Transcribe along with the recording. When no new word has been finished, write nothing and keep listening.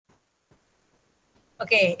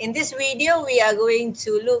Okay, in this video, we are going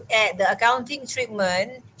to look at the accounting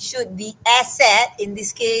treatment should the asset, in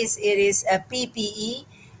this case, it is a PPE,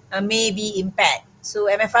 may be impaired. So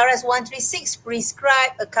MFRS 136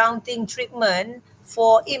 prescribe accounting treatment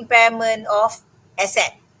for impairment of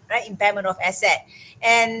asset, right? Impairment of asset.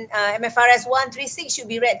 And MFRS 136 should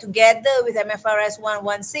be read together with MFRS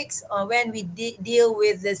 116 when we deal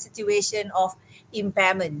with the situation of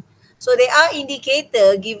impairment. So there are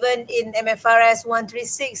indicators given in MFRS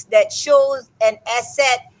 136 that shows an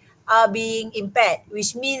asset are being impaired,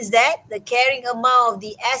 which means that the carrying amount of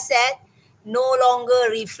the asset no longer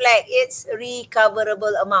reflect its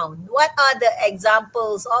recoverable amount. What are the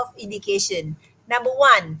examples of indication? Number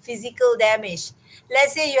one, physical damage.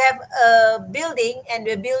 Let's say you have a building and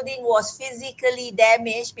the building was physically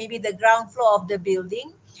damaged, maybe the ground floor of the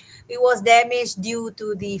building. It was damaged due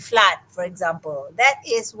to the flood, for example. That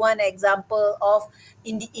is one example of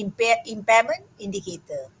impairment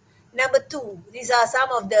indicator. Number two, these are some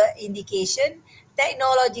of the indication.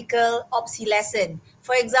 Technological obsolescence.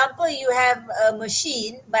 For example, you have a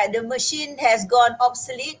machine, but the machine has gone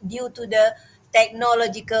obsolete due to the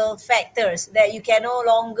technological factors that you can no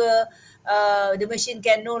longer the machine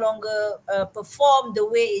can no longer perform the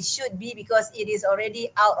way it should be because it is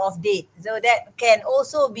already out of date. So that can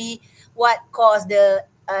also be what caused the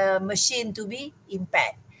machine to be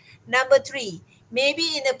impaired. Number three, maybe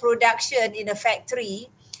in a production in a factory,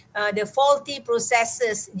 the faulty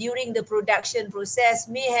processes during the production process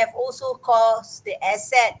may have also caused the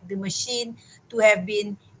asset, the machine, to have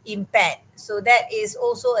been impaired. So that is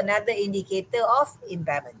also another indicator of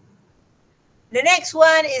impairment. The next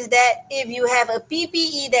one is that if you have a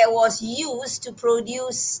PPE that was used to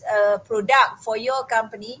produce a product for your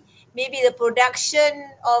company, maybe the production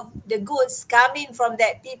of the goods coming from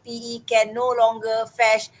that PPE can no longer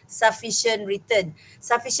fetch sufficient return.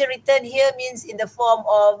 Sufficient return here means in the form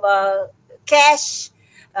of cash,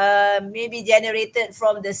 maybe generated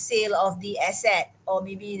from the sale of the asset, or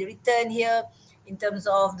maybe the return here in terms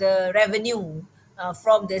of the revenue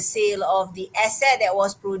from the sale of the asset that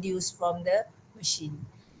was produced from the machine.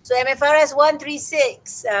 So MFRS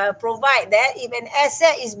 136 provide that if an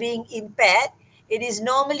asset is being impaired, it is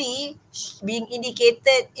normally being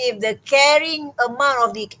indicated if the carrying amount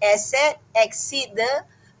of the asset exceed the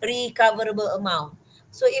recoverable amount.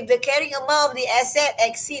 So if the carrying amount of the asset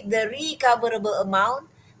exceed the recoverable amount,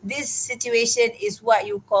 this situation is what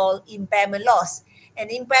you call impairment loss. And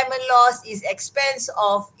impairment loss is expense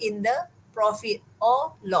of in the profit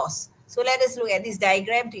or loss. So let us look at this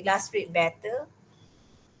diagram to illustrate better.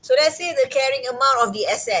 So let's say the carrying amount of the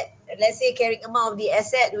asset. Let's say carrying amount of the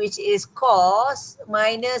asset, which is cost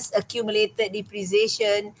minus accumulated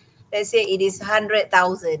depreciation. Let's say it is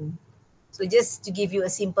 100,000. So just to give you a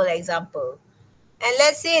simple example. And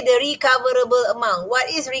let's say the recoverable amount. What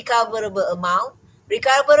is recoverable amount?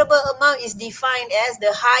 Recoverable amount is defined as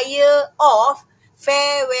the higher of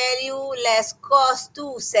fair value less cost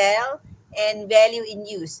to sell and value in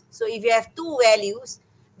use. So if you have two values,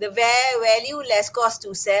 the fair value less cost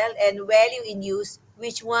to sell and value in use,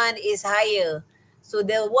 which one is higher? So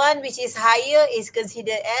the one which is higher is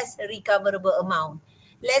considered as a recoverable amount.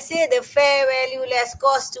 Let's say the fair value less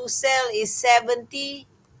cost to sell is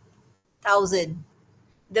 70,000.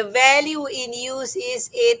 The value in use is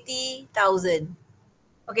 80,000.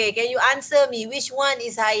 Okay, can you answer me which one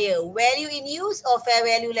is higher? Value in use or fair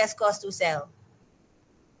value less cost to sell?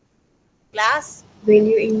 Class?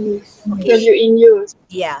 Value in use. Okay. Value in use.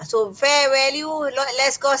 Yeah, so fair value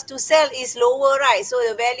less cost to sell is lower, right? So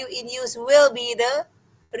the value in use will be the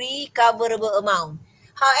recoverable amount.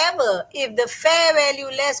 However, if the fair value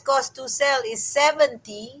less cost to sell is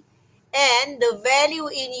 70 and the value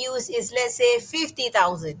in use is, let's say,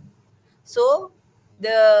 50,000. So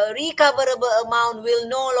the recoverable amount will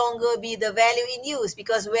no longer be the value in use,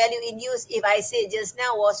 because value in use, if I said just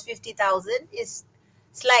now, was 50,000, is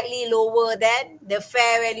slightly lower than the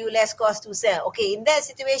fair value less cost to sell. Okay, in that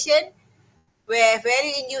situation where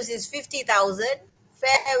value in use is 50,000,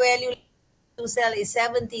 fair value to sell is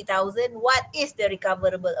 70,000, what is the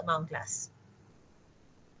recoverable amount, class?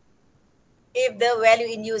 If the value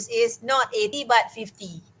in use is not 80 but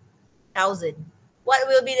 50,000, what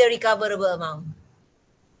will be the recoverable amount?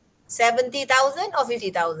 70,000 or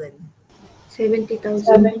 50,000? 70,000.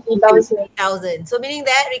 70,000. So meaning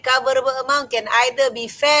that recoverable amount can either be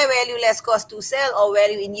fair value less cost to sell or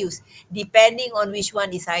value in use, depending on which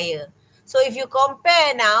one is higher. So if you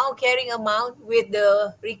compare now carrying amount with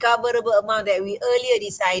the recoverable amount that we earlier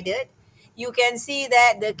decided, you can see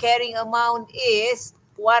that the carrying amount is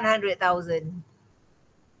 100,000.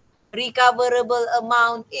 Recoverable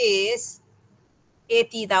amount is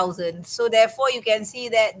 80,000. So therefore, you can see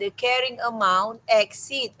that the carrying amount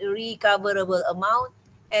exceeds recoverable amount,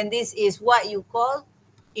 and this is what you call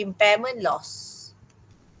impairment loss.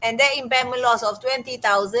 And that impairment loss of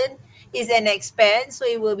 20,000 is an expense, so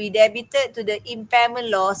it will be debited to the impairment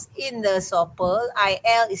loss in the SOPL.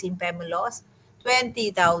 IL is impairment loss,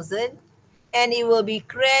 20,000, and it will be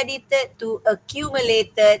credited to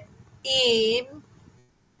accumulated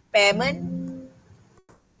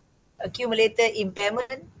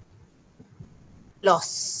impairment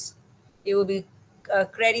loss. It will be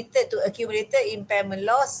credited to accumulated impairment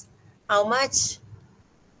loss. How much?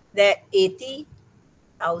 That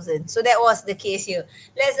 80,000. So that was the case here.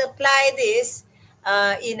 Let's apply this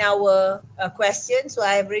in our question. So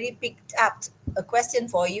I have already picked up a question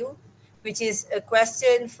for you, which is a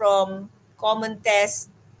question from Common Test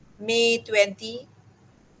May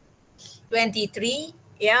 2023.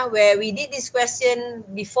 Yeah, where we did this question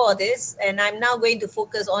before this, and I'm now going to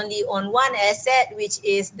focus only on one asset, which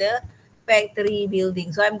is the factory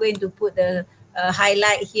building. So I'm going to put the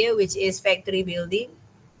highlight here, which is factory building.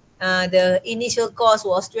 The initial cost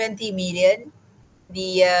was 20 million.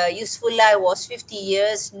 The useful life was 50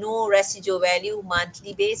 years, no residual value,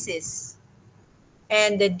 monthly basis.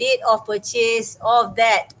 And the date of purchase of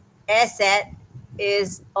that asset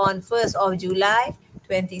is on 1st of July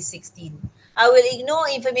 2016. I will ignore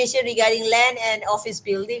information regarding land and office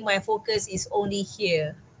building. My focus is only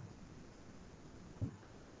here.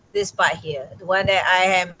 This part here, the one that I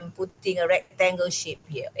am putting a rectangle shape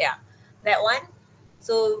here. Yeah, that one.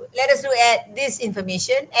 So let us look at this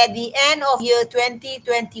information. At the end of year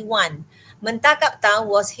 2021, Mentakap town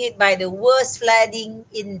was hit by the worst flooding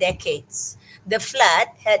in decades. The flood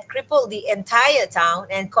had crippled the entire town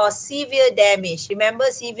and caused severe damage. Remember,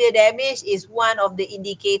 severe damage is one of the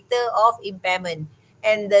indicator of impairment.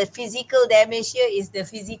 And the physical damage here is the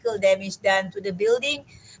physical damage done to the building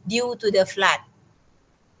due to the flood.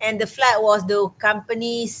 And the flood was the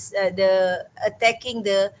company's the attacking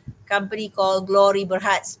the company called Glory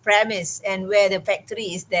Berhad's premise and where the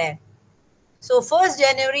factory is there. So 1st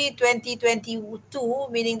January 2022,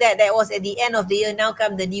 meaning that was at the end of the year, now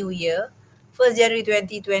come the new year, 1st January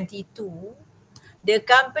 2022, the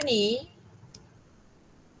company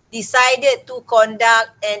decided to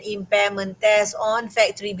conduct an impairment test on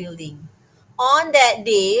factory building. On that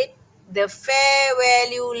date, the fair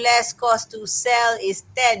value less cost to sell is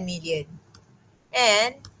 10 million.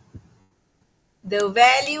 And the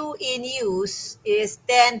value in use is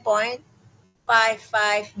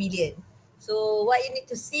 10.55 million. So what you need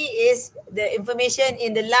to see is the information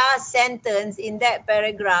in the last sentence in that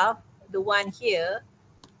paragraph, the one here,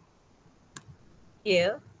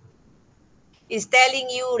 is telling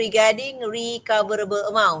you regarding recoverable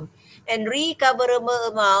amount. And recoverable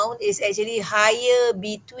amount is actually higher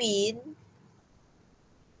between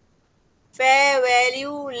fair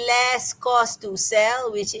value less cost to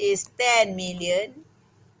sell, which is 10 million,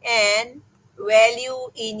 and value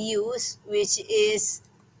in use, which is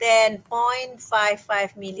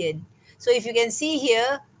 10.55 million. So if you can see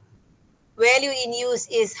here, value in use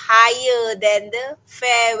is higher than the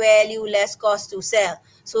fair value less cost to sell.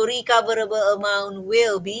 So recoverable amount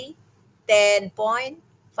will be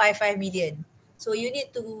 10.55 million. So you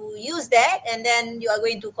need to use that, and then you are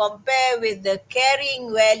going to compare with the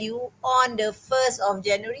carrying value on the 1st of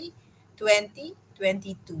January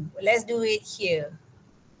 2022. Let's do it here.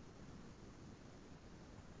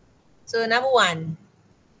 So number one.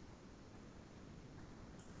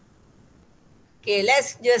 Okay,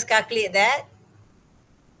 let's just calculate that.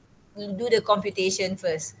 We'll do the computation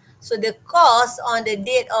first. So the cost on the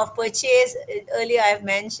date of purchase, earlier I've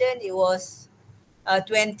mentioned it was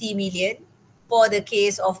 20 million for the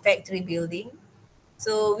case of factory building.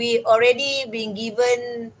 So we already been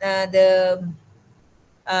given the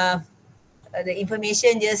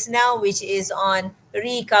information just now, which is on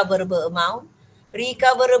recoverable amount.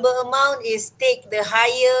 Recoverable amount is take the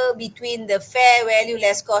higher between the fair value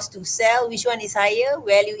less cost to sell. Which one is higher?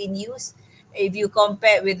 Value in use. If you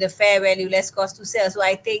compare with the fair value less cost to sell. So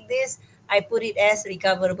I take this, I put it as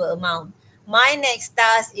recoverable amount. My next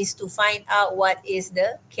task is to find out what is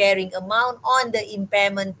the carrying amount on the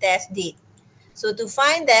impairment test date. So to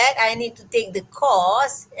find that, I need to take the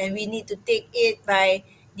cost, and we need to take it by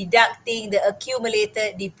deducting the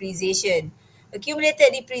accumulated depreciation.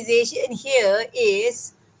 Accumulated depreciation here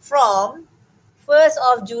is from 1st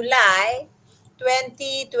of July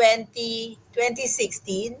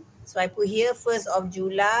 2016. So I put here 1st of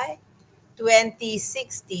July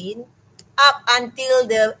 2016 up until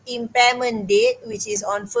the impairment date, which is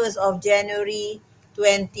on 1st of January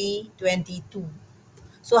 2022.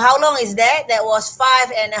 So how long is that? That was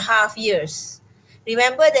 5.5 years.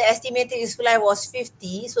 Remember the estimated useful life was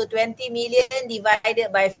 50, so 20 million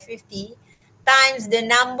divided by 50 times the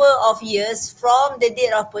number of years from the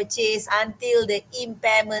date of purchase until the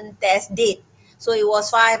impairment test date. So it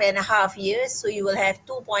was 5.5 years, so you will have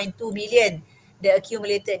 2.2 million, the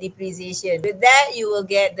accumulated depreciation. With that, you will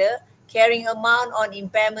get the carrying amount on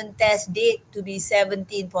impairment test date to be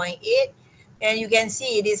 17.8, and you can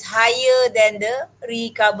see it is higher than the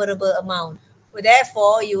recoverable amount.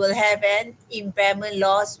 Therefore, you will have an impairment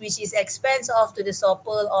loss which is expense off to the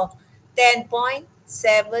SOPL of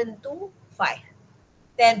 10.725.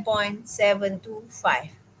 10.725.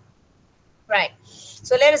 Right.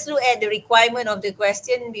 So let us look at the requirement of the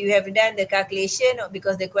question. We have done the calculation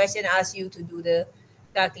because the question asks you to do the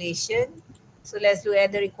calculation. So let's look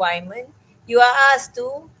at the requirement. You are asked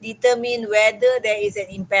to determine whether there is an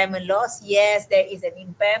impairment loss. Yes, there is an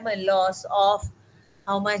impairment loss of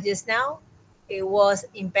how much just now? It was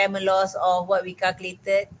impairment loss of what we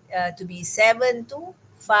calculated to be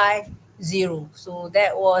 7250. So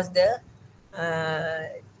that was the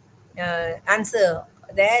answer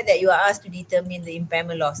there that you are asked to determine the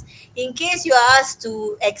impairment loss. In case you are asked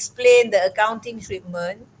to explain the accounting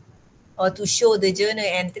treatment or to show the journal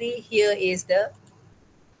entry, here is the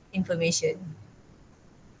information.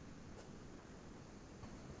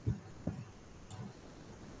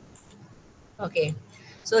 Okay.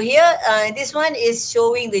 So here, this one is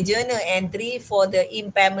showing the journal entry for the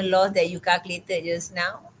impairment loss that you calculated just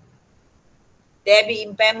now. There be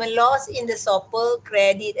impairment loss in the SOPL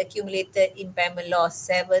credit accumulated impairment loss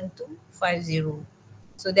 7250.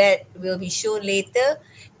 So that will be shown later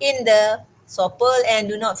in the SOPL, and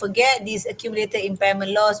do not forget this accumulated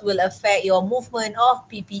impairment loss will affect your movement of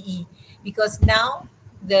PPE because now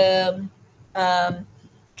the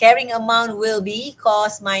carrying amount will be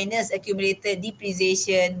cost minus accumulated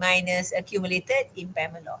depreciation minus accumulated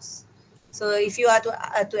impairment loss. So if you are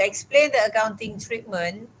to explain the accounting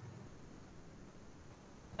treatment,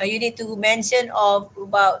 you need to mention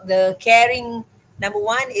about the carrying. Number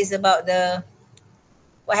one is about the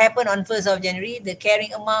what happened on 1st of January. The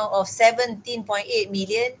carrying amount of 17.8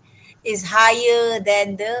 million is higher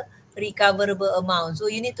than the recoverable amount. So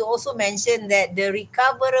you need to also mention that the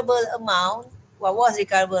recoverable amount, what was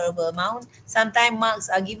recoverable amount? Sometimes marks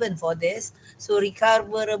are given for this. So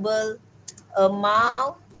recoverable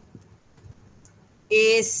amount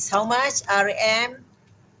is how much? RM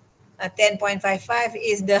 10.55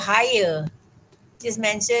 is the higher. Just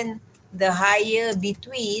mention the higher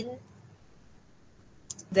between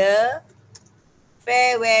the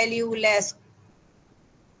fair value less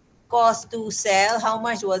cost to sell. How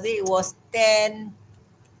much was it? It was 10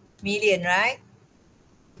 million, right?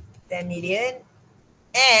 10 million.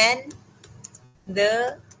 And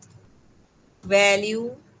the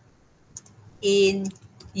value in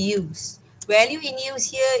use. Value in use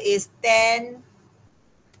here is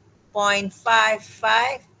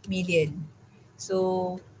 10.55 million.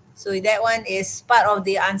 So that one is part of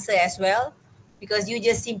the answer as well, because you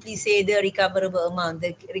just simply say the recoverable amount.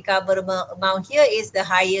 The recoverable amount here is the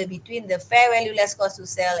higher between the fair value less cost to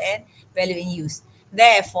sell and value in use.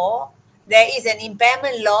 Therefore, there is an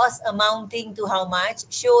impairment loss amounting to how much?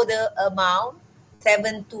 Show the amount,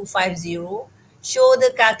 7250. Show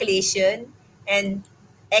the calculation and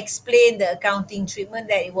explain the accounting treatment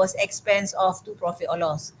that it was expense of to profit or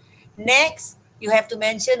loss. Next, you have to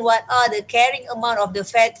mention what are the carrying amount of the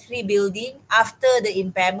factory building after the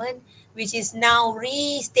impairment, which is now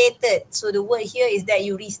restated. So the word here is that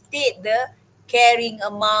you restate the carrying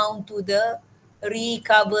amount to the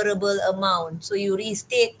recoverable amount. So you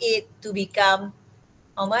restate it to become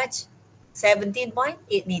how much?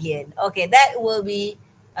 17.8 million. Okay, that will be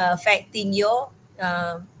affecting your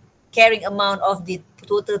carrying amount of the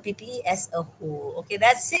total PPE as a whole. Okay,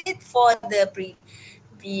 that's it for the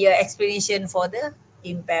explanation for the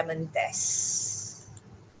impairment test.